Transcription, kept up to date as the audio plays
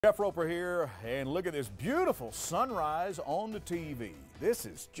Jeff Roper here, and look at this beautiful sunrise on the TV. This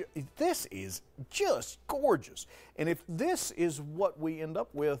is just gorgeous. And if this is what we end up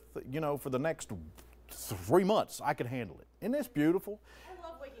with, for the next 3 months, I could handle it. Isn't this beautiful? I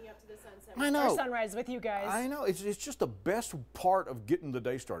love waking up to the sunset. I know. Or sunrise with you guys. I know. It's just the best part of getting the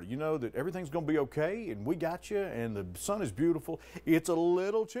day started. You know that everything's going to be okay, and we got you, and the sun is beautiful. It's a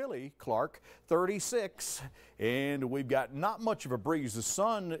little chilly, Clark, 36, and we've got not much of a breeze. The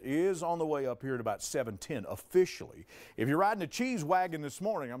sun is on the way up here at about 7:10 officially. If you're riding a cheese wagon this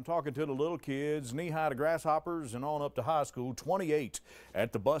morning, I'm talking to the little kids, knee-high to grasshoppers and on up to high school, 28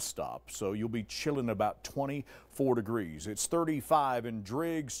 at the bus stop. So you'll be chilling about 24 degrees. It's 35 in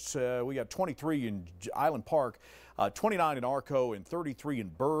Driggs. We got 23 in Island Park, 29 in Arco, and 33 in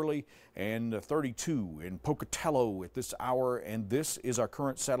Burley, and 32 in Pocatello at this hour. And this is our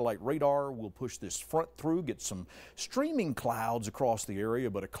current satellite radar. We'll push this front through, get some streaming clouds across the area,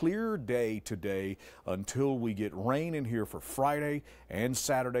 but a clear day today until we get rain in here for Friday and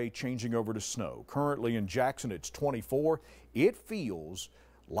Saturday, changing over to snow. Currently in Jackson, it's 24. It feels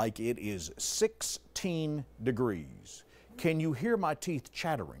like it is 16 degrees. Can you hear my teeth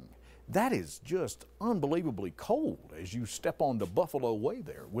chattering? That is just unbelievably cold as you step on the Buffalo Way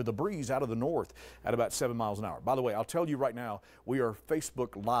there with a breeze out of the north at about 7 miles an hour. By the way, I'll tell you right now, we are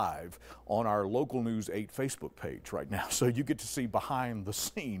Facebook Live on our Local News 8 Facebook page right now. So you get to see behind the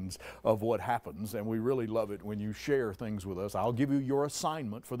scenes of what happens, and we really love it when you share things with us. I'll give you your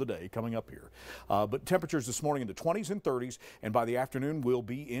assignment for the day coming up here. But temperatures this morning in the 20s and 30s, and by the afternoon we'll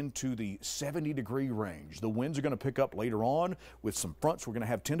be into the 70-degree range. The winds are going to pick up later on with some fronts. We're going to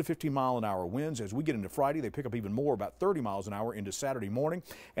have 10 to 15 mile-an-hour winds. As we get into Friday, they pick up even more, about 30 miles an hour into Saturday morning.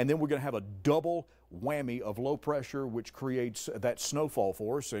 And then we're going to have a double whammy of low pressure, which creates that snowfall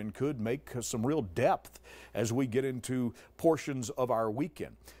for us and could make some real depth as we get into portions of our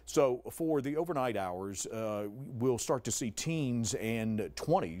weekend. So for the overnight hours, we'll start to see teens and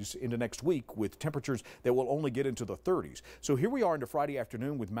 20s into next week with temperatures that will only get into the 30s. So here we are into Friday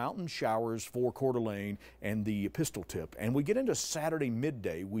afternoon with mountain showers for Coeur d'Alene and the Pistol Tip. And we get into Saturday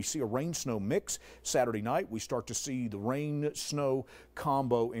midday. We see a rain-snow mix. Saturday night, we start to see the rain-snow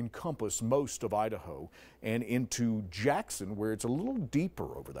combo encompass most of Idaho and into Jackson, where it's a little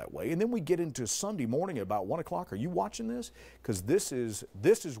deeper over that way. And then we get into Sunday morning at about 1 o'clock. Are you watching this? Because this is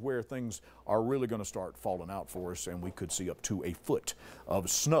where things are really going to start falling out for us, and we could see up to a foot of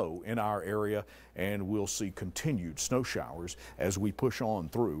snow in our area, and we'll see continued snow showers as we push on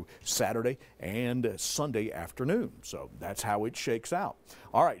through Saturday and Sunday afternoon. So that's how it shakes out.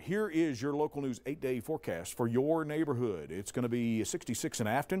 All right, here is your Local News 8-day forecast for your neighborhood. It's going to be 66 in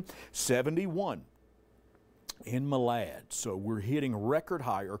Afton, 71 in Malad. So we're hitting record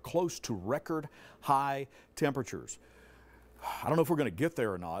high or close to record high temperatures. I don't know if we're going to get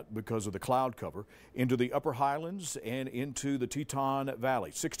there or not because of the cloud cover. Into the Upper Highlands and into the Teton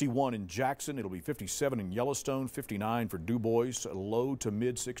Valley. 61 in Jackson. It'll be 57 in Yellowstone, 59 for DuBois, low to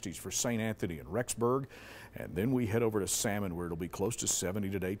mid 60s for St. Anthony and Rexburg. And then we head over to Salmon, where it'll be close to 70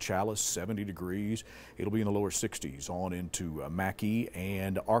 today. Chalice, 70 degrees. It'll be in the lower 60s on into Mackay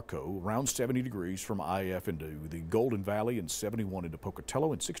and Arco, around 70 degrees from IF into the Golden Valley, and 71 into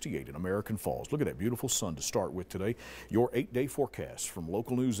Pocatello, and 68 in American Falls. Look at that beautiful sun to start with today. Your 8-day forecast from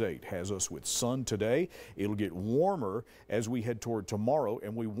Local News 8 has us with sun today. It'll get warmer as we head toward tomorrow,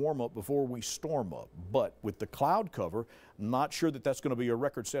 and we warm up before we storm up. But with the cloud cover, not sure that that's going to be a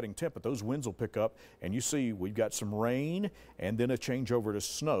record-setting temp, but those winds will pick up, and you see we've got some rain and then a change over to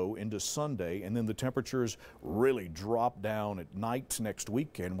snow into Sunday, and then the temperatures really drop down at night next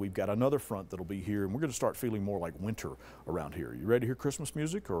week, and we've got another front that'll be here, and we're going to start feeling more like winter around here. You ready to hear Christmas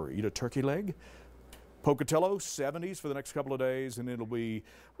music or eat a turkey leg? Pocatello, 70s for the next couple of days, and it'll be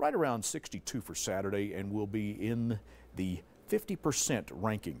right around 62 for Saturday, and we'll be in the 50%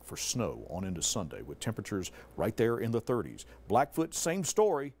 ranking for snow on into Sunday with temperatures right there in the 30s. Blackfoot, same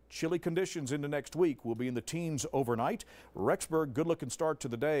story. Chilly conditions into next week. We'll be in the teens overnight. Rexburg, good looking start to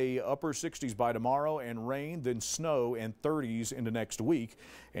the day. Upper 60s by tomorrow, and rain, then snow, and 30s into next week.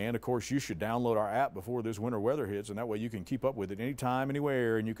 And of course, you should download our app before this winter weather hits, and that way you can keep up with it anytime,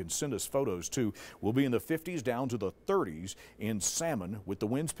 anywhere, and you can send us photos too. We'll be in the 50s down to the 30s in Salmon with the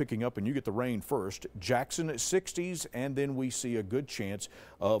winds picking up, and you get the rain first. Jackson at 60s, and then we see a good chance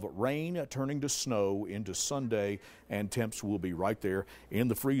of rain turning to snow into Sunday, and temps will be right there in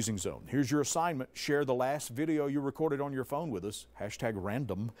the freezing zone. Here's your assignment. Share the last video you recorded on your phone with us. Hashtag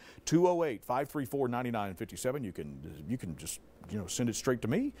random 208-534-9957. You can just send it straight to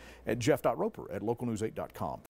me at jeff.roper@localnews8.com.